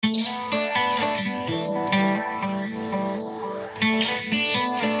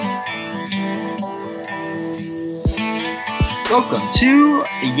Welcome to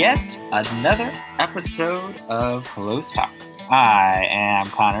yet another episode of Close Talk. I am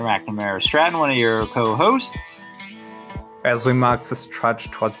Connor McNamara Stratton, one of your co-hosts. As we mark this trudge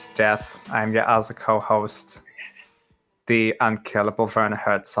towards death, I'm your other co-host, the unkillable Werner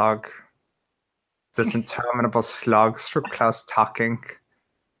Herzog. This interminable slog through Close Talking.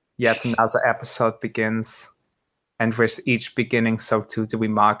 Yet another episode begins, and with each beginning, so too do we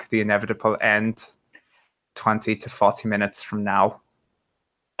mark the inevitable end 20 to 40 minutes from now.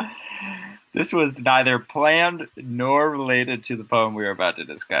 This was neither planned nor related to the poem we were about to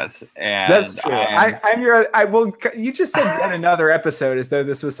discuss. And that's true. You just said yet another episode as though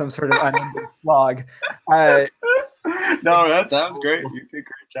this was some sort of unending slog. No, that was great. You did a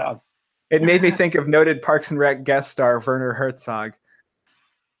great job. It made me think of noted Parks and Rec guest star Werner Herzog.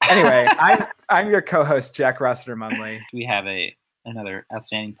 Anyway, I'm your co-host, Jack Rossiter Mumley. We have another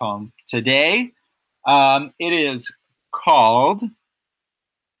outstanding poem today. It is called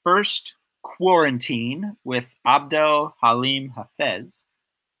First Quarantine with Abdel Halim Hafez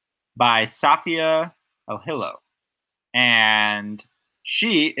by Safia El-Hilo. And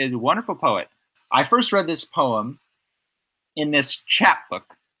she is a wonderful poet. I first read this poem in this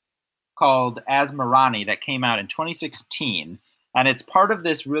chapbook called Asmarani that came out in 2016. And it's part of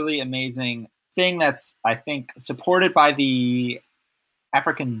this really amazing thing that's, I think, supported by the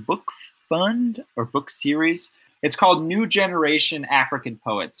African Book Fund or book series. It's called New Generation African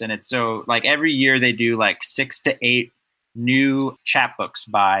Poets. And it's so like every year they do like 6 to 8 new chapbooks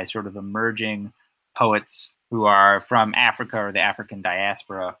by sort of emerging poets who are from Africa or the African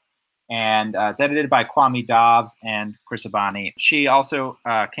diaspora. And it's edited by Kwame Dobbs and Chris Abani. She also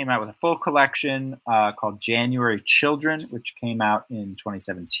came out with a full collection called January Children, which came out in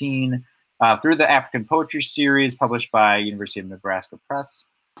 2017 through the African Poetry Series published by University of Nebraska Press.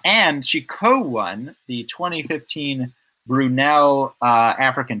 And she co-won the 2015 Brunel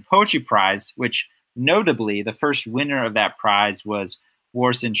African Poetry Prize, which notably the first winner of that prize was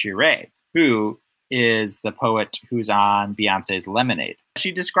Warsan Shire, who is the poet who's on Beyonce's Lemonade.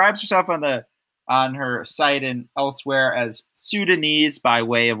 She describes herself on her site and elsewhere as Sudanese by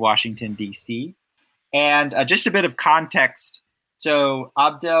way of Washington, D.C. And just a bit of context. So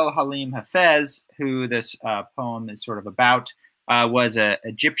Abdel Halim Hafez, who this poem is sort of about, was an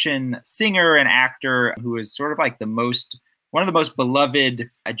Egyptian singer and actor who was sort of like one of the most beloved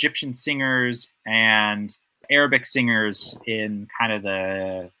Egyptian singers and Arabic singers in kind of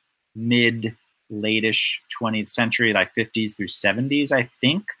the late-ish 20th century, like 50s through 70s, I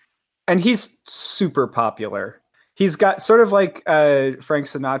think. And he's super popular. He's got sort of like Frank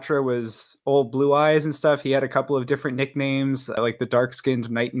Sinatra was Old Blue Eyes and stuff. He had a couple of different nicknames, like the dark-skinned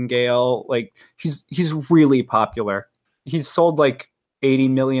Nightingale. Like he's really popular. He's sold like 80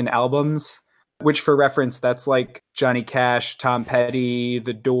 million albums, which for reference, that's like Johnny Cash, Tom Petty,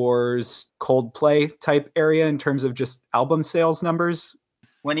 The Doors, Coldplay type area in terms of just album sales numbers.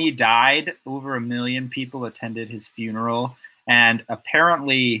 When he died, over 1 million people attended his funeral, and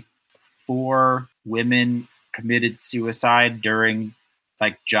apparently 4 women committed suicide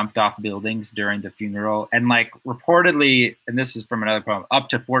jumped off buildings during the funeral. And like reportedly, and this is from another poem, up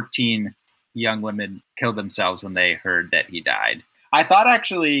to 14 young women killed themselves when they heard that he died. I thought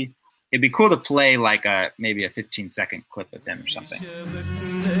actually it'd be cool to play like maybe a 15-second clip of him or something.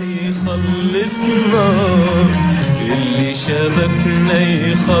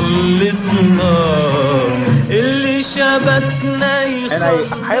 And I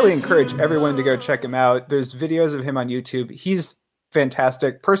highly encourage everyone to go check him out. There's videos of him on YouTube. He's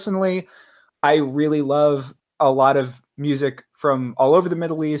fantastic. Personally, I really love a lot of music from all over the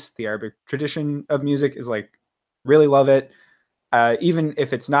Middle East. The Arabic tradition of music is like, really love it. Even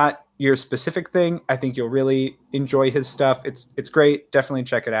if it's not your specific thing, I think you'll really enjoy his stuff. It's great. Definitely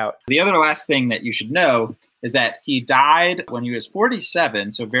check it out. The other last thing that you should know is that he died when he was 47,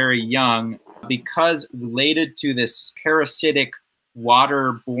 so very young, because related to this parasitic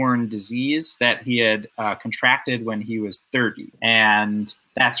waterborne disease that he had contracted when he was 30. And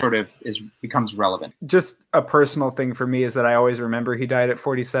that sort of becomes relevant. Just a personal thing for me is that I always remember he died at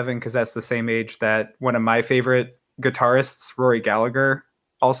 47 because that's the same age that one of my favorite guitarists, Rory Gallagher,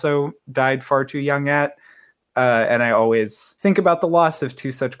 also died far too young at. And I always think about the loss of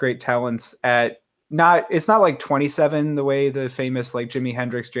 2 such great talents it's not like 27 the way the famous like Jimi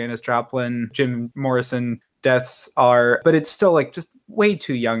Hendrix, Janis Joplin, Jim Morrison deaths are, but it's still like just way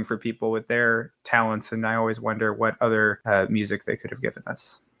too young for people with their talents. And I always wonder what other music they could have given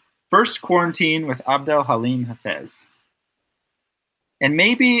us. First Quarantine with Abdel Halim Hafez. And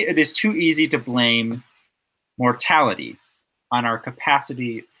maybe it is too easy to blame mortality on our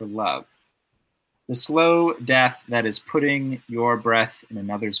capacity for love. The slow death that is putting your breath in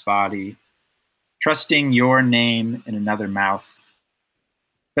another's body, trusting your name in another mouth.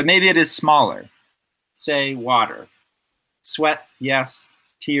 But maybe it is smaller. Say water. Sweat, yes.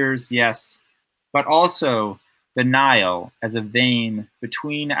 Tears, yes. But also the Nile as a vein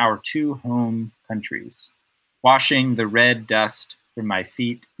between our two home countries, washing the red dust from my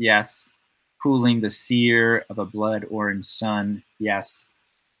feet, yes. Cooling the sear of a blood-orange sun, yes.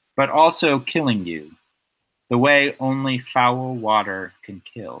 But also killing you, the way only foul water can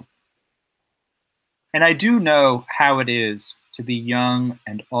kill. And I do know how it is to be young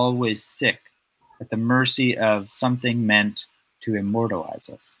and always sick, at the mercy of something meant to immortalize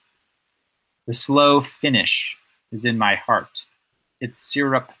us. The slow finish is in my heart, its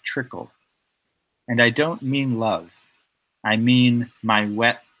syrup trickle. And I don't mean love. I mean my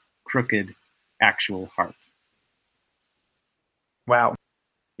wet, crooked, actual heart. Wow.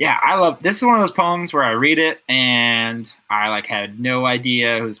 Yeah, I love this. Is one of those poems where I read it and I like had no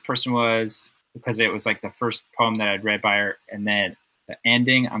idea who this person was because it was like the first poem that I'd read by her, and then the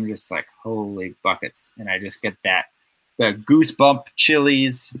ending, I'm just like, holy buckets, and I just get the goosebump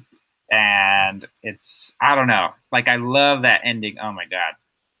chilies, and it's, I don't know, like I love that ending. Oh my god.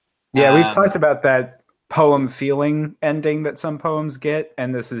 Yeah, we've talked about that poem feeling ending that some poems get,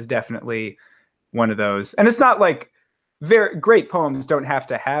 and this is definitely one of those. And it's not like very great poems don't have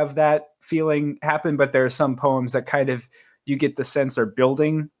to have that feeling happen, but there are some poems that kind of you get the sense are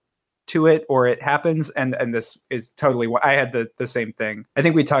building to it or it happens, and this is totally what I had the same thing. I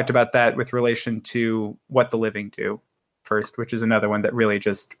think we talked about that with relation to What the Living Do first, which is another one that really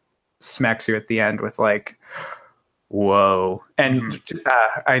just smacks you at the end with like, whoa. And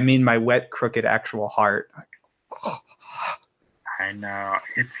I mean my wet, crooked, actual heart. I know.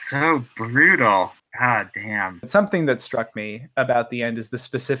 It's so brutal. God damn. Something that struck me about the end is the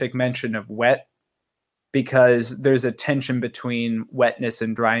specific mention of wet, because there's a tension between wetness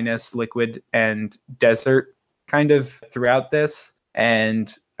and dryness, liquid and desert kind of throughout this.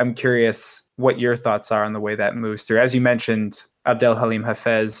 And I'm curious what your thoughts are on the way that moves through. As you mentioned, Abdel Halim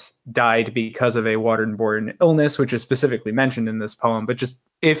Hafez died because of a waterborne illness, which is specifically mentioned in this poem, but just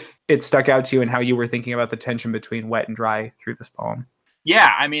if it stuck out to you and how you were thinking about the tension between wet and dry through this poem.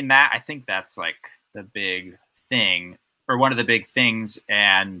 Yeah, I mean, I think that's like the big thing, or one of the big things.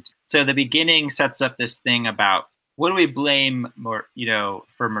 And so the beginning sets up this thing about what do we blame more,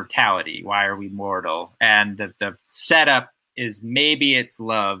 for mortality? Why are we mortal? And the setup is maybe it's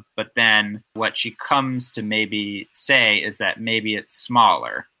love, but then what she comes to maybe say is that maybe it's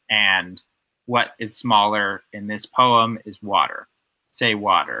smaller. And what is smaller in this poem is water. Say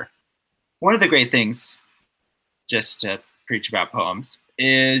water. One of the great things, just to preach about poems,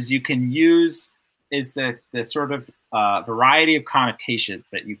 is you can use is the sort of variety of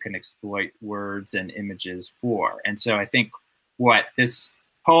connotations that you can exploit words and images for. And so I think what this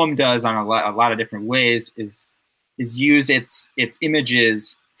poem does on a lot of different ways is use its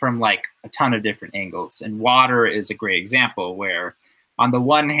images from like a ton of different angles. And water is a great example where on the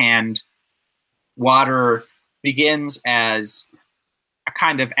one hand, water begins as a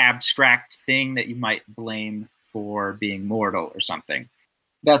kind of abstract thing that you might blame for being mortal or something.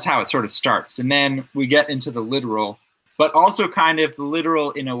 That's how it sort of starts. And then we get into the literal, but also kind of the literal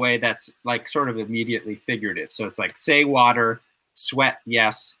in a way that's like sort of immediately figurative. So it's like, say water, sweat,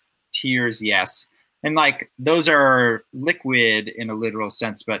 yes, tears, yes. And like those are liquid in a literal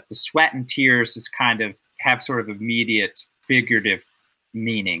sense, but the sweat and tears just kind of have sort of immediate figurative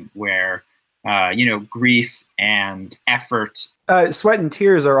meaning where, grief and effort. Sweat and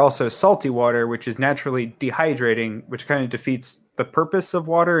tears are also salty water, which is naturally dehydrating, which kind of defeats the purpose of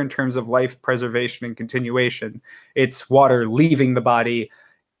water in terms of life preservation and continuation. It's water leaving the body,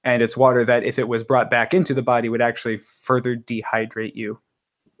 and it's water that, if it was brought back into the body, would actually further dehydrate you.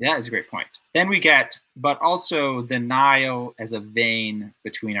 That is a great point. Then we get, but also the Nile as a vein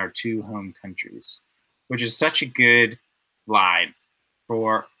between our two home countries, which is such a good line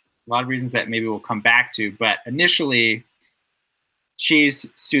for a lot of reasons that maybe we'll come back to. But initially, she's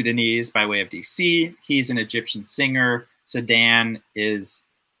Sudanese by way of DC. He's an Egyptian singer. Sudan is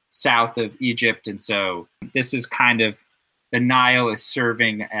south of Egypt. And so this is kind of, the Nile is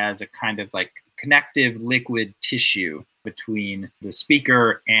serving as a kind of like connective liquid tissue between the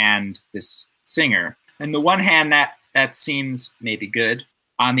speaker and this singer. On the one hand, that seems maybe good.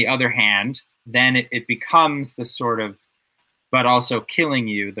 On the other hand, then it becomes the sort of, but also killing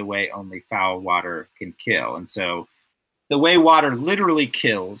you the way only foul water can kill. And so the way water literally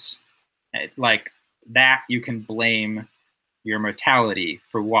kills, like that, you can blame your mortality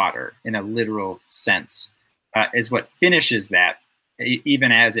for water in a literal sense, is what finishes that,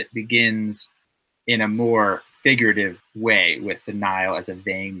 even as it begins in a more figurative way with the Nile as a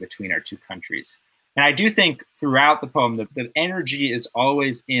vein between our two countries. And I do think throughout the poem, the energy is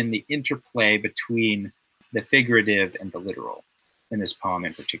always in the interplay between the figurative and the literal in this poem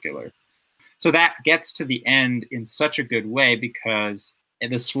in particular. So that gets to the end in such a good way because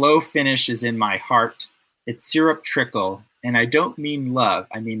the slow finish is in my heart. It's syrup trickle, and I don't mean love.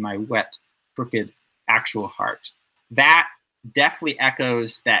 I mean my wet, crooked, actual heart. That definitely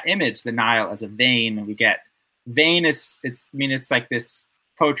echoes that image, the Nile as a vein. We get vein it's like this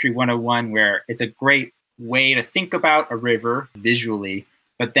poetry 101 where it's a great way to think about a river visually,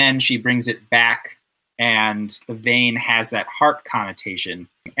 but then she brings it back and the vein has that heart connotation.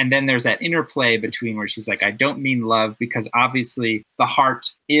 And then there's that interplay between where she's like, I don't mean love, because obviously the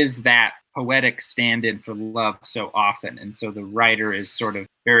heart is that poetic stand-in for love so often. And so the writer is sort of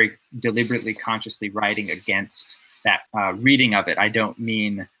very deliberately, consciously writing against that reading of it. I don't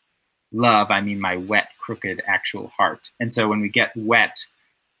mean love, I mean my wet, crooked, actual heart. And so when we get wet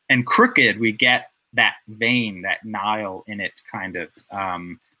and crooked, we get that vein, that Nile in it kind of.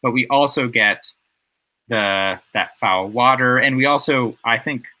 But we also get that foul water. And we also, I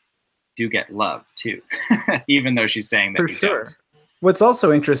think, do get love too, even though she's saying that for we sure. don't. What's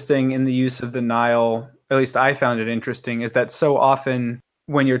also interesting in the use of the Nile, at least I found it interesting, is that so often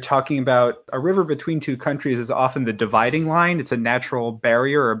when you're talking about a river between two countries is often the dividing line. It's a natural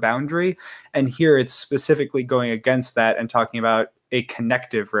barrier or boundary. And here it's specifically going against that and talking about a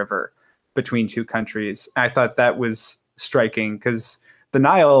connective river between two countries. I thought that was striking because the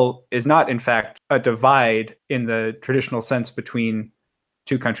Nile is not, in fact, a divide in the traditional sense between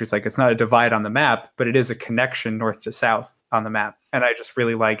two countries. Like, it's not a divide on the map, but it is a connection north to south on the map. And I just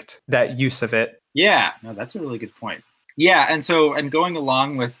really liked that use of it. Yeah, no, that's a really good point. Yeah, and going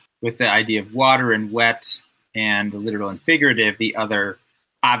along with the idea of water and wet and the literal and figurative, the other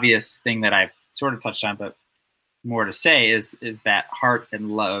obvious thing that I've sort of touched on, but more to say, is that heart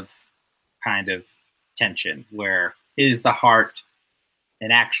and love kind of tension, where is the heart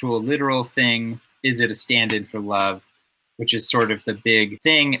an actual literal thing? Is it a stand-in for love? Which is sort of the big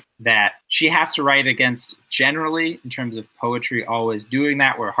thing that she has to write against generally in terms of poetry, always doing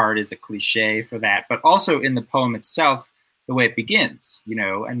that, where heart is a cliche for that, but also in the poem itself, the way it begins,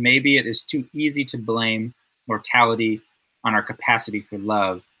 and maybe it is too easy to blame mortality on our capacity for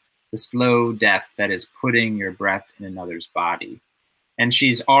love, the slow death that is putting your breath in another's body. And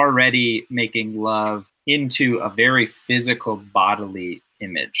she's already making love into a very physical bodily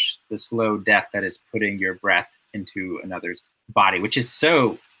image, the slow death that is putting your breath into another's body, which is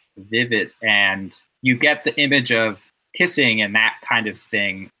so vivid. And you get the image of kissing and that kind of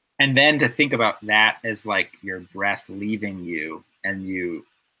thing. And then to think about that as like your breath leaving you and you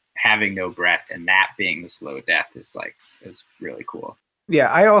having no breath and that being the slow death is really cool. Yeah,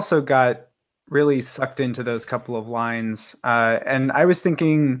 I also got really sucked into those couple of lines. And I was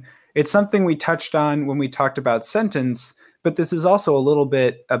thinking it's something we touched on when we talked about sentence, but this is also a little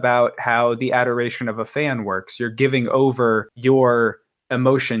bit about how the adoration of a fan works. You're giving over your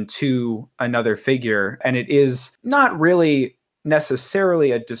emotion to another figure, and it is not really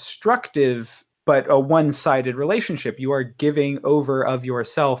necessarily a destructive, but a one-sided relationship. You are giving over of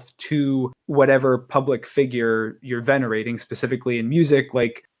yourself to whatever public figure you're venerating, specifically in music.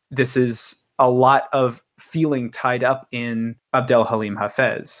 Like, this is a lot of feeling tied up in Abdel Halim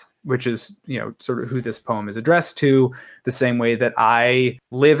Hafez, which is, sort of who this poem is addressed to, the same way that I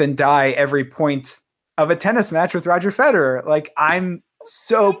live and die every point of a tennis match with Roger Federer. Like, I'm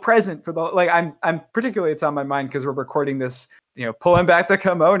so present for I'm particularly, it's on my mind because we're recording this, pulling back the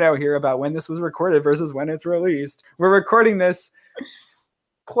kimono here about when this was recorded versus when it's released. We're recording this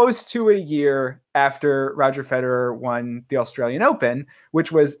close to a year after Roger Federer won the Australian Open,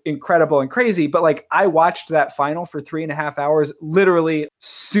 which was incredible and crazy. But I watched that final for 3.5 hours. Literally,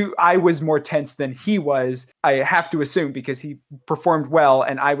 I was more tense than he was. I have to assume because he performed well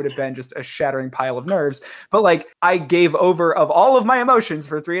and I would have been just a shattering pile of nerves. But I gave over of all of my emotions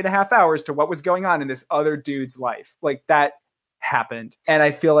for 3.5 hours to what was going on in this other dude's life. That happened. And I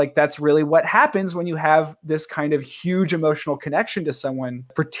feel like that's really what happens when you have this kind of huge emotional connection to someone,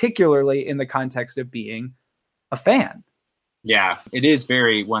 particularly in the context of being a fan. Yeah, it is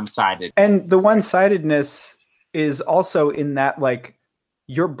very one-sided. And the one-sidedness is also in that,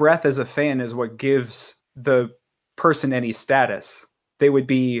 your breath as a fan is what gives the person any status. They would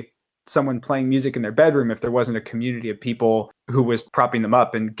be someone playing music in their bedroom if there wasn't a community of people who was propping them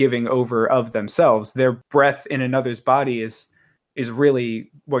up and giving over of themselves. Their breath in another's body is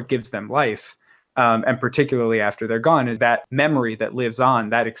really what gives them life. And particularly after they're gone, is that memory that lives on,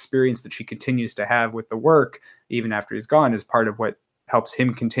 that experience that she continues to have with the work, even after he's gone, is part of what helps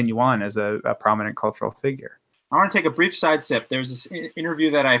him continue on as a prominent cultural figure. I want to take a brief sidestep. There's this interview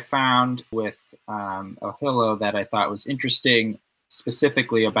that I found with Ohilo that I thought was interesting,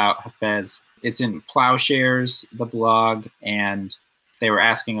 specifically about Hafez. It's in Plowshares, the blog, and they were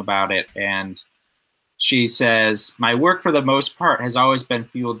asking about it. And she says, my work for the most part has always been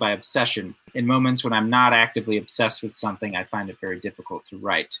fueled by obsession. In moments when I'm not actively obsessed with something, I find it very difficult to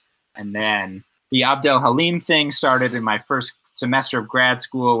write. And then the Abdel Halim thing started in my first semester of grad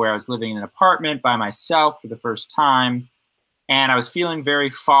school, where I was living in an apartment by myself for the first time. And I was feeling very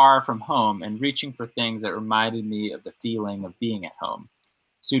far from home and reaching for things that reminded me of the feeling of being at home.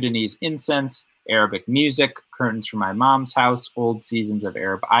 Sudanese incense, Arabic music, curtains from my mom's house, old seasons of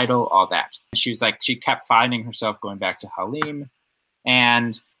Arab Idol, all that. She was like, she kept finding herself going back to Halim.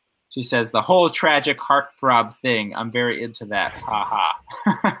 And she says, the whole tragic heartthrob thing, I'm very into that,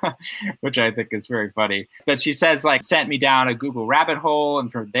 haha, which I think is very funny. But she says, like, sent me down a Google rabbit hole, and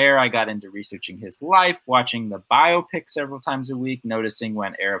from there I got into researching his life, watching the biopic several times a week, noticing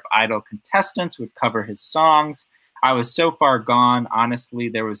when Arab Idol contestants would cover his songs. I was so far gone, honestly,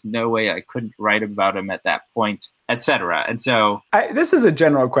 there was no way I couldn't write about him at that point, etc. And so this is a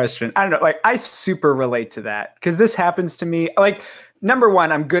general question. I don't know, like, I super relate to that because this happens to me. Like, number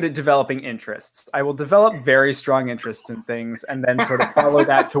one, I'm good at developing interests. I will develop very strong interests in things and then sort of follow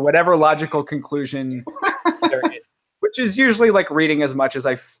that to whatever logical conclusion there is, which is usually like reading as much as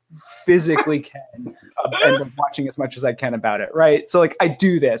I physically can and watching as much as I can about it, right? So like I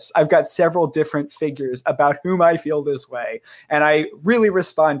do this. I've got several different figures about whom I feel this way. And I really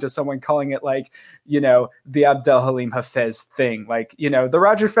respond to someone calling it like, you know, the Abdel Halim Hafez thing, like, you know, the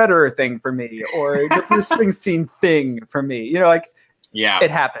Roger Federer thing for me, or the Bruce Springsteen thing for me. You know, like, yeah,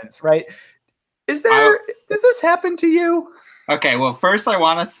 it happens, right? Does this happen to you? Okay, well, first I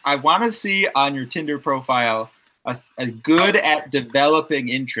want to see on your Tinder profile a good at developing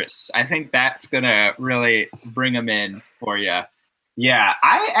interests. I think that's gonna really bring them in for you. Yeah,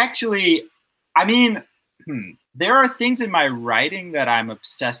 there are things in my writing that I'm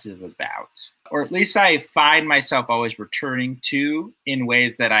obsessive about, or at least I find myself always returning to in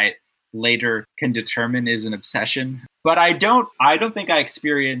ways that I later can determine is an obsession. But I don't think I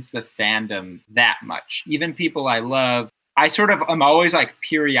experience the fandom that much. Even people I love, I'm always like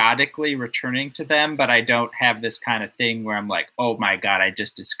periodically returning to them, but I don't have this kind of thing where I'm like, oh my God, I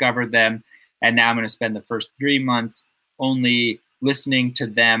just discovered them. And now I'm going to spend the first 3 months only listening to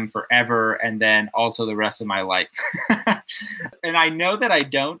them forever. And then also the rest of my life. And I know that I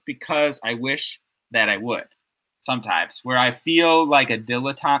don't because I wish that I would sometimes, where I feel like a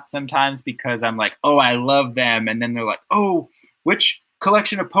dilettante sometimes because I'm like, oh, I love them. And then they're like, oh, which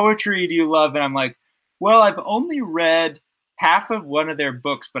collection of poetry do you love? And I'm like, well, I've only read half of one of their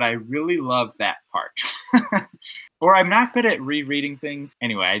books, but I really love that part. Or I'm not good at rereading things.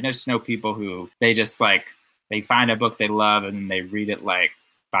 Anyway, I just know people who they find a book they love and then they read it like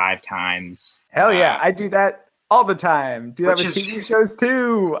 5 times. Hell yeah, I do that all the time. Do that with TV shows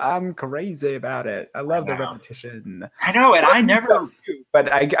too. I'm crazy about it. I love the repetition. I know, and I never do,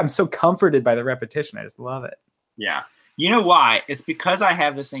 but I'm so comforted by the repetition. I just love it. Yeah. You know why? It's because I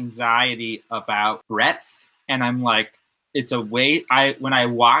have this anxiety about breadth, and I'm like, it's a way. When I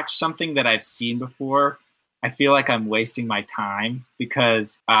watch something that I've seen before, I feel like I'm wasting my time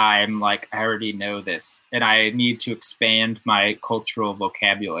because I'm like, I already know this, and I need to expand my cultural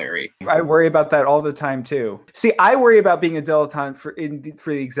vocabulary. I worry about that all the time too. See, I worry about being a dilettante for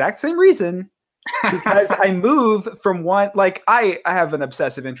the exact same reason. Because I move from one, like I have an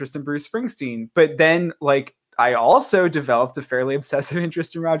obsessive interest in Bruce Springsteen, but then like I also developed a fairly obsessive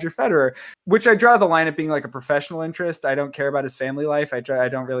interest in Roger Federer, which I draw the line at being like a professional interest. I don't care about his family life. I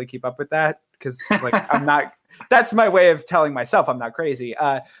don't really keep up with that because like I'm not, that's my way of telling myself I'm not crazy.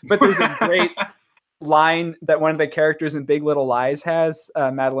 But there's a great line that one of the characters in Big Little Lies has,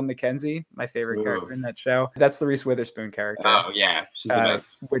 Madeline McKenzie, my favorite character in that show. That's the Reese Witherspoon character. Oh yeah, she's the best.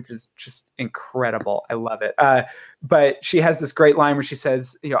 Which is just incredible. I love it. But she has this great line where she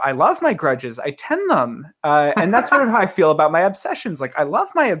says, you know, I love my grudges, I tend them. And that's sort of how I feel about my obsessions. Like I love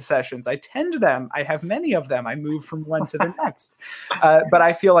my obsessions, I tend them, I have many of them, I move from one to the next. But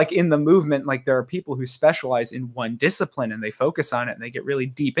I feel like in the movement, like there are people who specialize in one discipline and they focus on it and they get really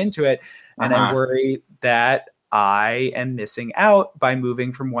deep into it. And I worry that I am missing out by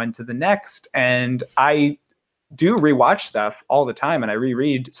moving from one to the next. And I do rewatch stuff all the time, and I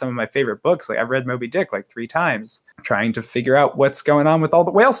reread some of my favorite books. Like I've read Moby Dick like 3 times, trying to figure out what's going on with all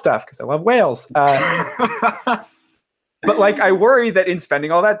the whale stuff because I love whales. But like I worry that in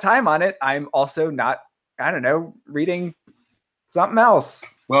spending all that time on it, I'm also not, I don't know, reading something else.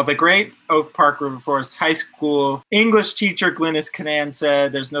 Well, the great Oak Park River Forest High School English teacher Glynis Canaan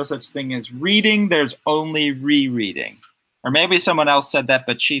said there's no such thing as reading, there's only rereading. Or maybe someone else said that,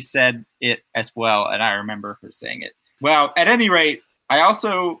 but she said it as well, and I remember her saying it. Well, at any rate, I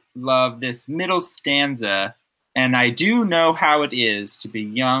also love this middle stanza, and I do know how it is to be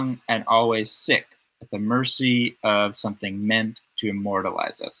young and always sick at the mercy of something meant to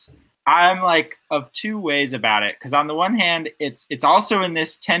immortalize us. I'm like of two ways about it, because on the one hand, it's also in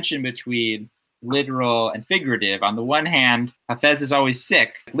this tension between literal and figurative. On the one hand, Hafez is always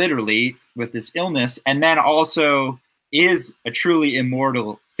sick, literally, with this illness, and then also is a truly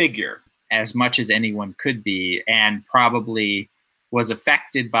immortal figure, as much as anyone could be, and probably was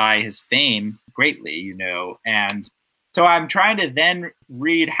affected by his fame greatly, you know. And so I'm trying to then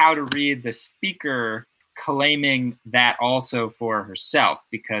read how to read the speaker claiming that also for herself,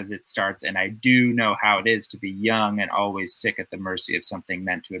 because it starts, and I do know how it is to be young and always sick at the mercy of something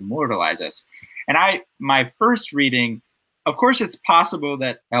meant to immortalize us. And my first reading, of course, it's possible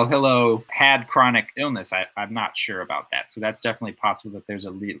that El Hilo had chronic illness. I'm not sure about that. So that's definitely possible that there's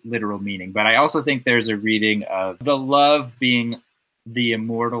a literal meaning. But I also think there's a reading of the love being the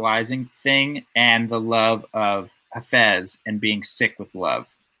immortalizing thing, and the love of Hafez and being sick with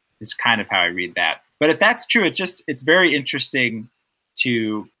love is kind of how I read that. But if that's true, it's very interesting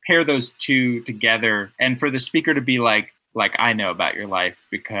to pair those two together, and for the speaker to be like I know about your life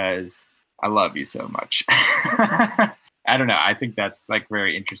because I love you so much. I don't know. I think that's like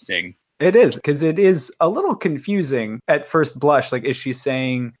very interesting. It is, because it is a little confusing at first blush. Like, is she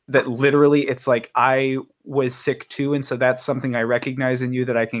saying that literally it's like, I was sick too, and so that's something I recognize in you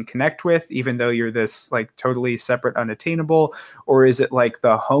that I can connect with, even though you're this like totally separate, unattainable? Or is it like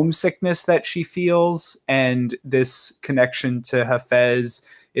the homesickness that she feels, and this connection to Hafez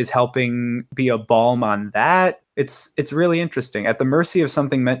is helping be a balm on that? It's really interesting. At the mercy of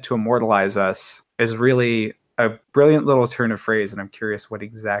something meant to immortalize us is really a brilliant little turn of phrase, and I'm curious what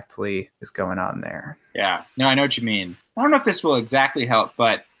exactly is going on there. Yeah, no, I know what you mean. I don't know if this will exactly help,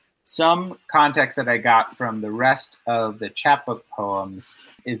 but some context that I got from the rest of the chapbook poems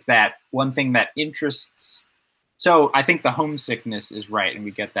is that one thing that interests. So I think the homesickness is right, and we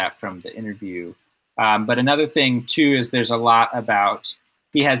get that from the interview. But another thing too is there's a lot about,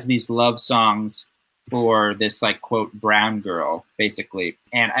 he has these love songs for this like quote brown girl basically,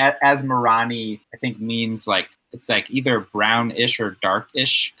 and as Marani I think means like it's like either brownish or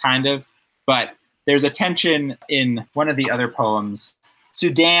darkish kind of. But there's a tension in one of the other poems.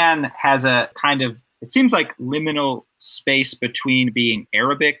 Sudan has a kind of, it seems like liminal space between being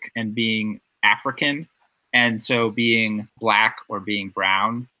Arabic and being African, and so being black or being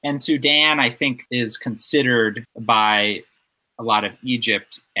brown. And Sudan I think is considered by a lot of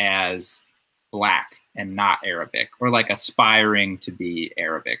Egypt as black and not Arabic, or like aspiring to be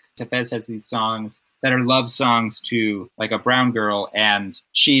Arabic. Hafez has these songs that are love songs to like a brown girl, and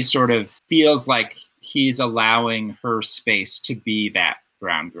she sort of feels like he's allowing her space to be that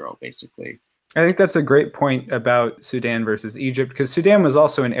brown girl, basically. I think that's a great point about Sudan versus Egypt, because Sudan was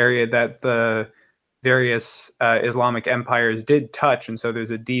also an area that the various Islamic empires did touch, and so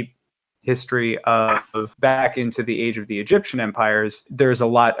there's a deep history of back into the age of the Egyptian empires. There's a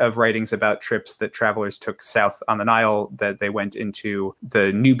lot of writings about trips that travelers took south on the Nile, that they went into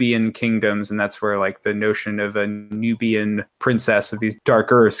the Nubian kingdoms, and that's where like the notion of a Nubian princess, of these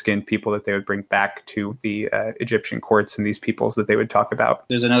darker skinned people that they would bring back to the Egyptian courts, and these peoples that they would talk about.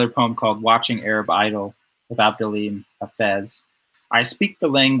 There's another poem called Watching Arab Idol with Abdelim Hafez. I speak the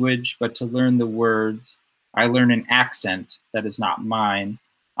language, but to learn the words, I learn an accent that is not mine.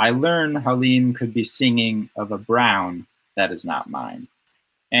 I learn Halim could be singing of a brown that is not mine.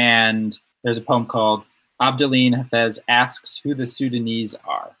 And there's a poem called Abdelim Hafez Asks Who the Sudanese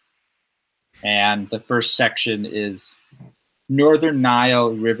Are. And the first section is Northern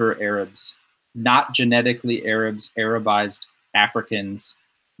Nile River Arabs, not genetically Arabs, Arabized Africans,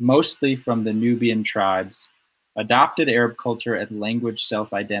 mostly from the Nubian tribes, adopted Arab culture and language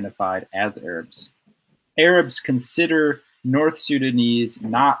self-identified as Arabs. Arabs consider North Sudanese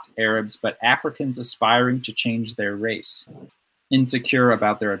not Arabs, but Africans aspiring to change their race, insecure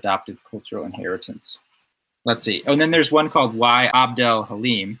about their adopted cultural inheritance. Let's see. Oh, and then there's one called Why Abdel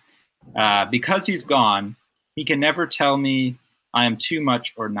Halim. Because he's gone, he can never tell me I am too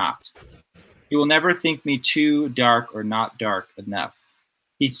much or not. He will never think me too dark or not dark enough.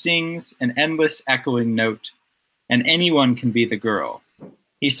 He sings an endless echoing note, and anyone can be the girl.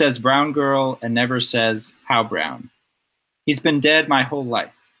 He says brown girl and never says how brown. He's been dead my whole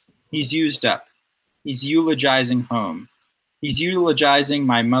life. He's used up. He's eulogizing home. He's eulogizing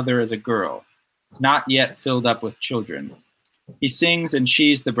my mother as a girl, not yet filled up with children. He sings and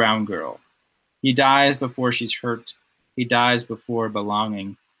she's the brown girl. He dies before she's hurt. He dies before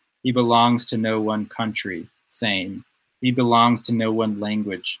belonging. He belongs to no one country, same. He belongs to no one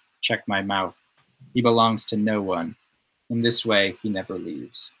language, check my mouth. He belongs to no one. In this way, he never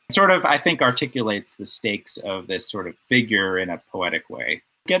leaves. Sort of, I think, articulates the stakes of this sort of figure in a poetic way.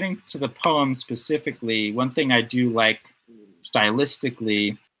 Getting to the poem specifically, one thing I do like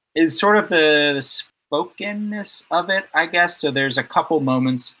stylistically is sort of the spokenness of it, I guess. So there's a couple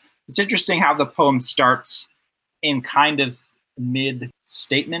moments. It's interesting how the poem starts in kind of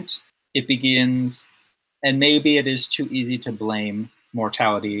mid-statement. It begins, and maybe it is too easy to blame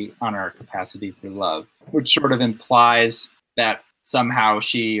mortality on our capacity for love, which sort of implies that somehow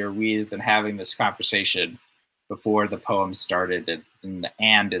she or we have been having this conversation before the poem started, and the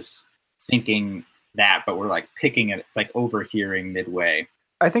and is thinking that, but we're like picking it. It's like overhearing midway.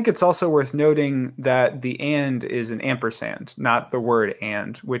 I think it's also worth noting that the and is an ampersand, not the word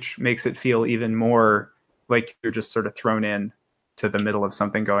and, which makes it feel even more like you're just sort of thrown in to the middle of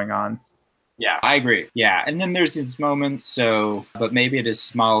something going on. Yeah, I agree. Yeah. And then there's these moments, so, but maybe it is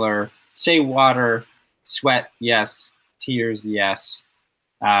smaller. Say water, sweat, yes. Tears, yes.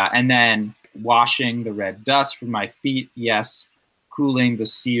 And then washing the red dust from my feet, yes. Cooling the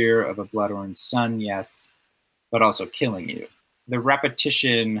sear of a blood-orange sun, yes. But also killing you. The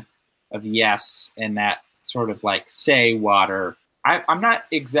repetition of yes and that sort of like say water. I'm not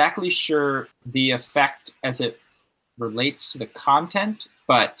exactly sure the effect as it relates to the content,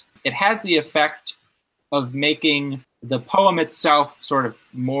 but it has the effect of making the poem itself sort of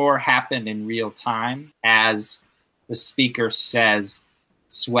more happen in real time as the speaker says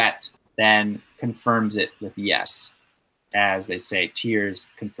sweat, then confirms it with yes. As they say,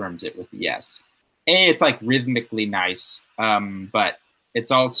 tears confirms it with yes. It's like rhythmically nice, but it's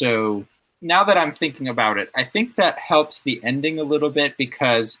also, now that I'm thinking about it, I think that helps the ending a little bit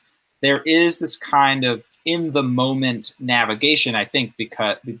because there is this kind of in the moment navigation, I think,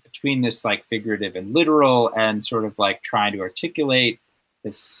 because between this like figurative and literal and sort of like trying to articulate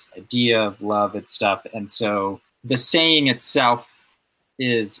this idea of love and stuff. And so the saying itself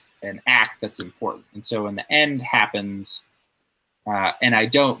is an act that's important. And so when the end happens, and I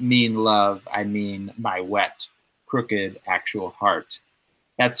don't mean love, I mean my wet, crooked, actual heart.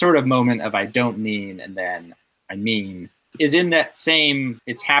 That sort of moment of I don't mean and then I mean is in that same,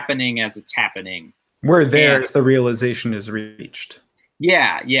 it's happening as it's happening. Where there's the realization is reached.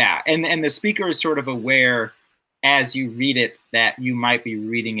 Yeah, yeah. And the speaker is sort of aware as you read it that you might be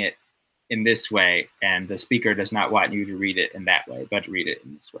reading it in this way, and the speaker does not want you to read it in that way, but read it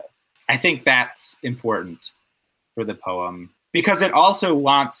in this way. I think that's important for the poem because it also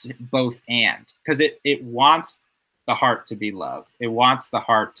wants both and, because it wants the heart to be love. It wants the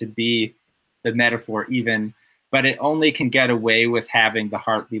heart to be the metaphor even, but it only can get away with having the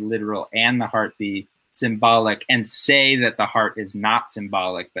heart be literal and the heart be symbolic and say that the heart is not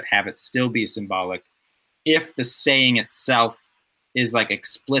symbolic, but have it still be symbolic if the saying itself is like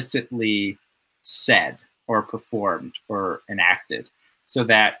explicitly said or performed or enacted, so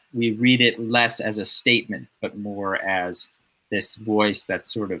that we read it less as a statement, but more as this voice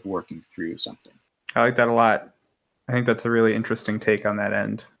that's sort of working through something. I like that a lot. I think that's a really interesting take on that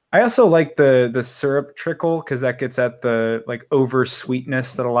end. I also like the syrup trickle because that gets at the like over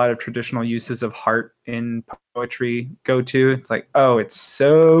sweetness that a lot of traditional uses of heart in poetry go to. It's like, oh, it's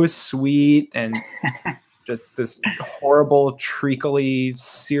so sweet and just this horrible, treacly,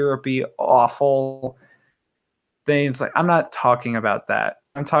 syrupy, awful thing. It's like, I'm not talking about that.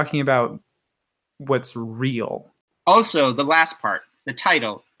 I'm talking about what's real. Also, the last part, the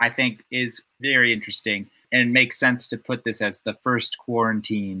title, I think is very interesting. And it makes sense to put this as the first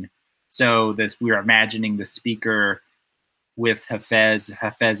quarantine. So we're imagining the speaker with Hafez.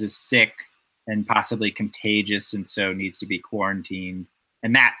 Hafez is sick and possibly contagious, and so needs to be quarantined.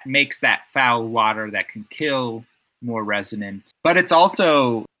 And that makes that foul water that can kill more resonant. But it's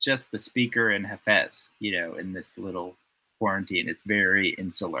also just the speaker and Hafez, in this little quarantine. It's very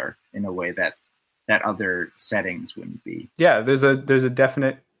insular in a way that other settings wouldn't be. Yeah, there's a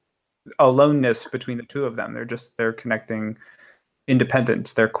definite aloneness between the two of them. They're connecting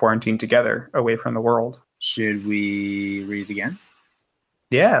independent. They're quarantined together away from the world. Should we read it again?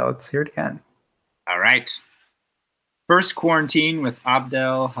 Yeah, let's hear it again. All right. First quarantine with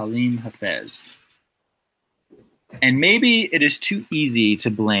Abdel Halim Hafez. And maybe it is too easy to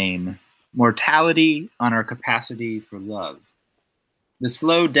blame mortality on our capacity for love. The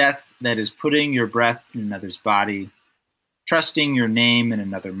slow death that is putting your breath in another's body, trusting your name in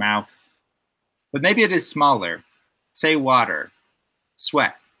another mouth. But maybe it is smaller. Say water,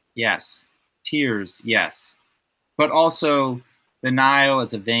 sweat, yes, tears, yes. but also the Nile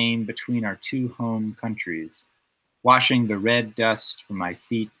as a vein between our two home countries, washing the red dust from my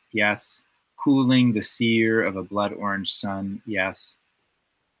feet, yes, cooling the sear of a blood-orange sun, yes,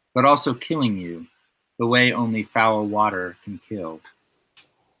 but also killing you, the way only foul water can kill.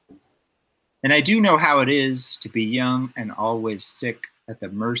 And I do know how it is to be young and always sick, at the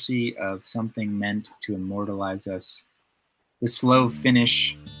mercy of something meant to immortalize us. The slow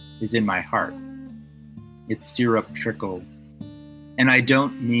finish is in my heart. Its syrup trickle. And I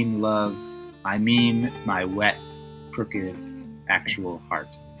don't mean love, I mean my wet, crooked, actual heart.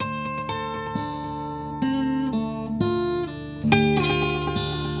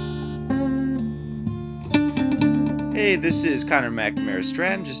 Hey, this is Connor McNamara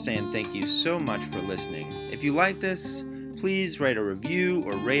Stratton, just saying thank you so much for listening. If you like this, please write a review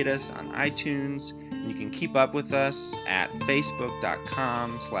or rate us on iTunes. And you can keep up with us at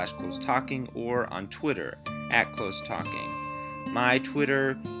facebook.com/closetalking or on Twitter @closetalking. My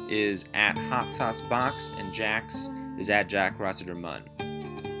Twitter is @HotSauceBox and Jack's is @JackRossiterMunn.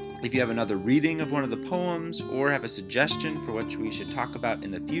 If you have another reading of one of the poems or have a suggestion for which we should talk about in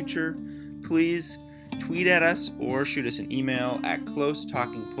the future, please tweet at us or shoot us an email at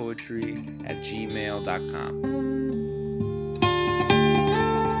closetalkingpoetry@gmail.com.